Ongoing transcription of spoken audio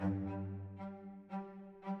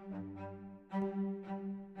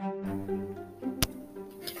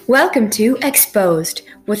Welcome to Exposed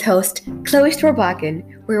with host Chloe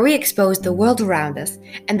Storbakken, where we expose the world around us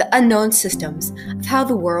and the unknown systems of how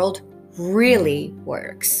the world really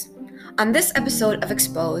works. On this episode of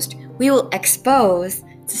Exposed, we will expose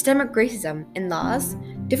systemic racism in laws,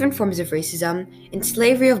 different forms of racism, and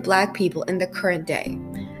slavery of Black people in the current day,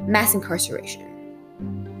 mass incarceration.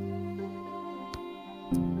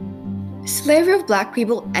 Slavery of Black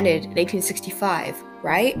people ended in 1865,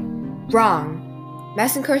 right? Wrong.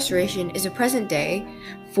 Mass incarceration is a present-day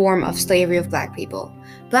form of slavery of Black people.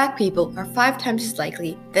 Black people are 5 times as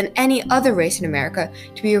likely than any other race in America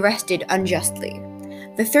to be arrested unjustly.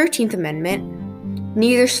 The 13th Amendment,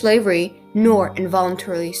 neither slavery nor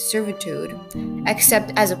involuntary servitude,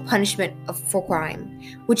 except as a punishment for crime,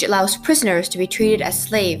 which allows prisoners to be treated as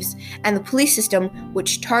slaves, and the police system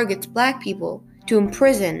which targets Black people to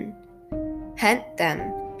imprison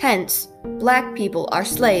them. Hence, Black people are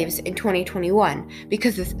slaves in 2021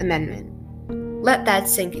 because of this amendment. Let that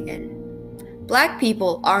sink in. Black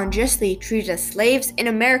people are unjustly treated as slaves in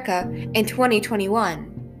America in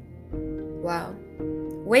 2021. Wow.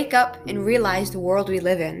 Wake up and realize the world we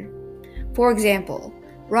live in. For example,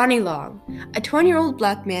 Ronnie Long, a 20-year-old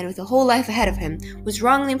Black man with a whole life ahead of him, was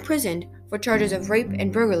wrongly imprisoned for charges of rape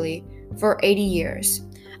and burglary for 80 years.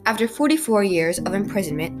 After 44 years of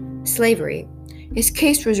imprisonment, slavery, his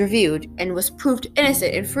case was reviewed and was proved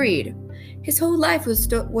innocent and freed. His whole life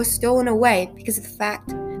was stolen away because of the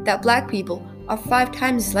fact that Black people are 5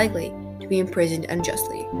 times as likely to be imprisoned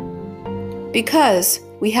unjustly. Because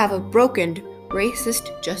we have a broken,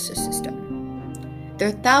 racist justice system. There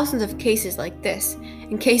are thousands of cases like this,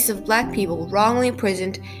 in cases of Black people wrongly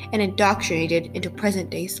imprisoned and indoctrinated into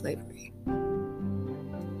present-day slavery.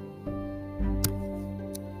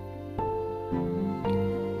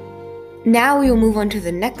 Now we move on to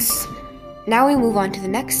the next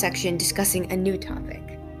section discussing a new topic.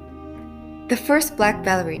 The first Black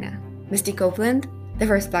ballerina, Misty Copeland, the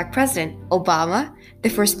first Black president, Obama, the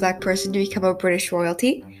first Black person to become a British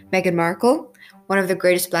royalty, Meghan Markle, one of the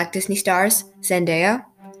greatest Black Disney stars, Zendaya.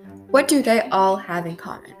 What do they all have in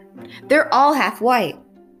common? They're all half white.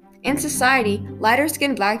 In society,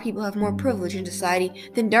 lighter-skinned Black people have more privilege in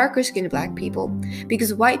society than darker-skinned Black people,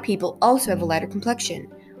 because white people also have a lighter complexion.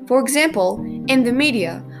 For example, in the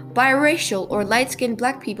media, biracial or light-skinned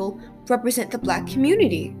Black people represent the Black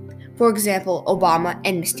community. For example, Obama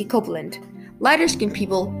and Misty Copeland. Lighter-skinned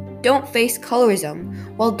people don't face colorism,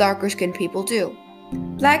 while darker-skinned people do.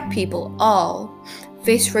 Black people all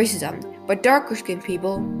face racism, but darker-skinned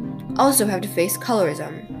people also have to face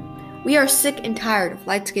colorism. We are sick and tired of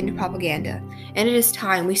light-skinned propaganda, and it is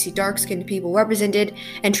time we see dark-skinned people represented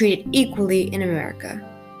and treated equally in America.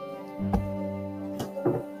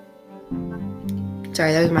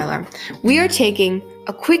 Sorry, that was my alarm. We are taking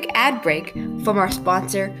a quick ad break from our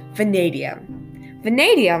sponsor, Vanadium.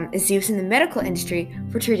 Vanadium is used in the medical industry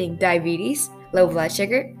for treating diabetes, low blood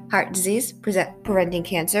sugar, heart disease, preventing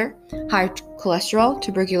cancer, high cholesterol,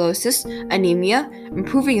 tuberculosis, anemia,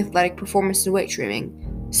 improving athletic performance and weight training,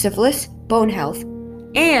 syphilis, bone health,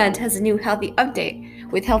 and has a new healthy update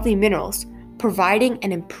with healthy minerals, providing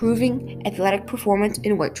and improving athletic performance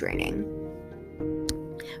and weight training.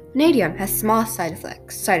 Vanadium has small side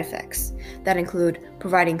effects that include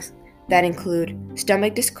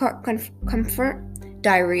stomach discomfort,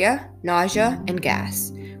 diarrhea, nausea, and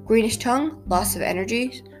gas, greenish tongue, loss of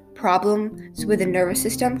energy, problems with the nervous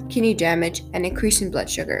system, kidney damage, and increase in blood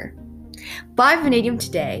sugar. Buy Vanadium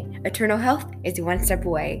today. Eternal health is one step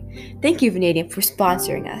away. Thank you, Vanadium, for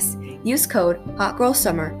sponsoring us. Use code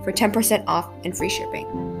HOTGIRLSUMMER for 10% off and free shipping.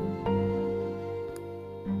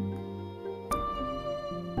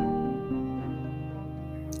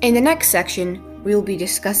 In the next section, we will be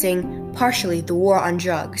discussing partially the war on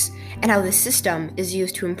drugs and how the system is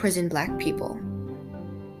used to imprison Black people.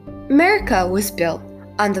 America was built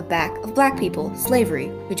on the back of Black people, slavery,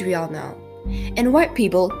 which we all know. And white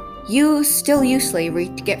people still use slavery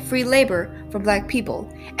to get free labor from Black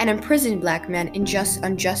people and imprison Black men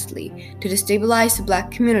unjustly to destabilize the Black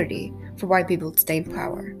community for white people to stay in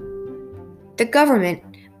power. The government,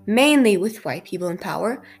 mainly with white people in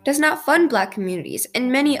power, does not fund Black communities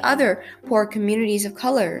and many other poor communities of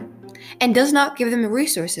color, and does not give them the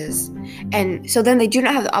resources, and so then they do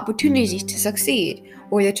not have the opportunities to succeed,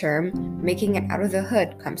 where the term making it out of the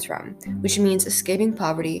hood comes from, which means escaping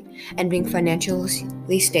poverty and being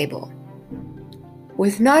financially stable.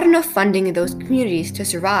 With not enough funding in those communities to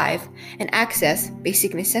survive and access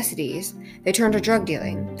basic necessities, they turn to drug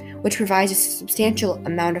dealing, which provides a substantial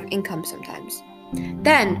amount of income sometimes.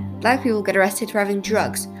 Then, Black people get arrested for having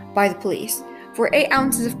drugs by the police. For 8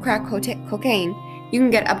 ounces of crack cocaine, you can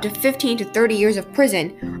get up to 15 to 30 years of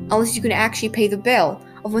prison unless you can actually pay the bail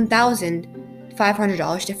of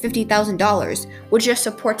 $1,500 to $50,000, which just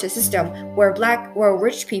supports a system where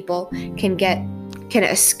rich people can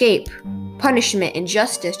escape punishment and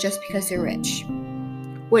justice just because they're rich,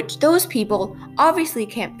 which those people obviously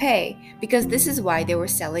can't pay, because this is why they were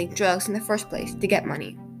selling drugs in the first place, to get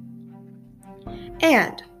money.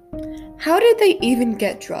 And how did they even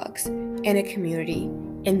get drugs in a community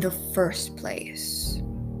in the first place?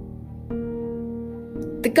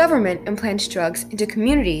 The government implants drugs into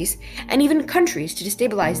communities and even countries to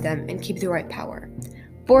destabilize them and keep the right power.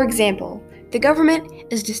 For example, the government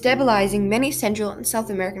is destabilizing many Central and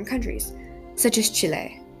South American countries, such as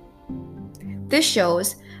Chile. This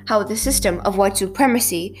shows how the system of white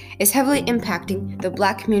supremacy is heavily impacting the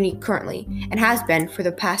Black community currently and has been for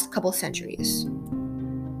the past couple centuries.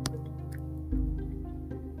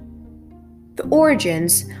 The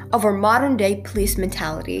origins of our modern-day police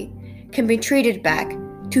mentality can be traced back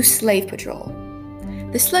to slave patrol.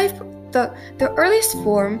 The earliest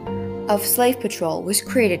form of slave patrol was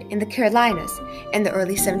created in the Carolinas in the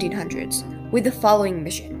early 1700s with the following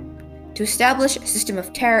mission: to establish a system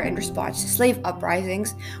of terror in response to slave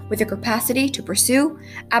uprisings with the capacity to pursue,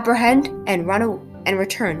 apprehend, and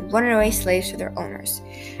return runaway slaves to their owners,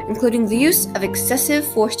 including the use of excessive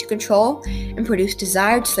force to control and produce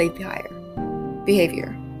desired slave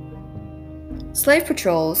behavior. Slave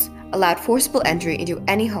patrols allowed forcible entry into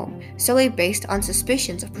any home solely based on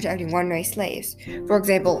suspicions of protecting runaway slaves. For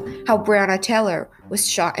example, how Breonna Taylor was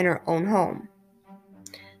shot in her own home.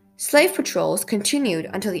 Slave patrols continued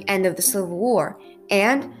until the end of the Civil War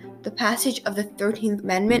and the passage of the 13th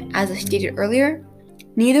Amendment. As I stated earlier,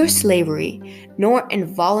 neither slavery nor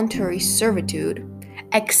involuntary servitude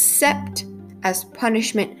except as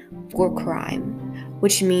punishment for crime,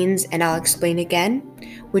 which means, and I'll explain again,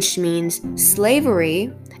 which means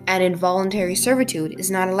slavery and involuntary servitude is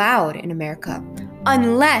not allowed in America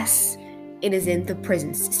unless it is in the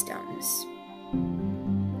prison systems.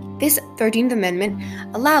 This 13th Amendment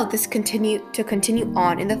allowed this to continue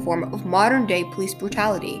on in the form of modern-day police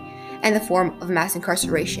brutality and the form of mass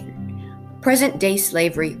incarceration, present-day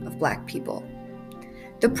slavery of Black people.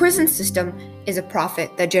 The prison system is a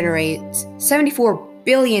profit that generates $74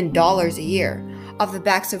 billion a year off the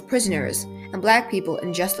backs of prisoners and Black people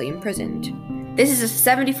unjustly imprisoned. This is a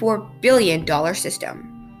 $74 billion system.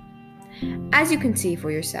 As you can see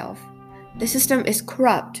for yourself, the system is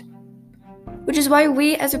corrupt, which is why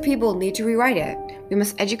we as a people need to rewrite it. We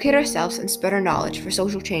must educate ourselves and spread our knowledge for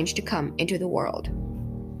social change to come into the world.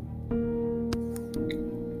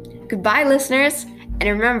 Goodbye, listeners, and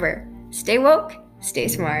remember, stay woke, stay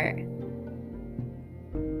smart.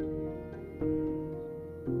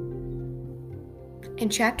 In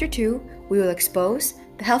Chapter 2, we will expose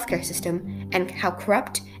the healthcare system and how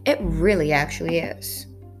corrupt it really actually is.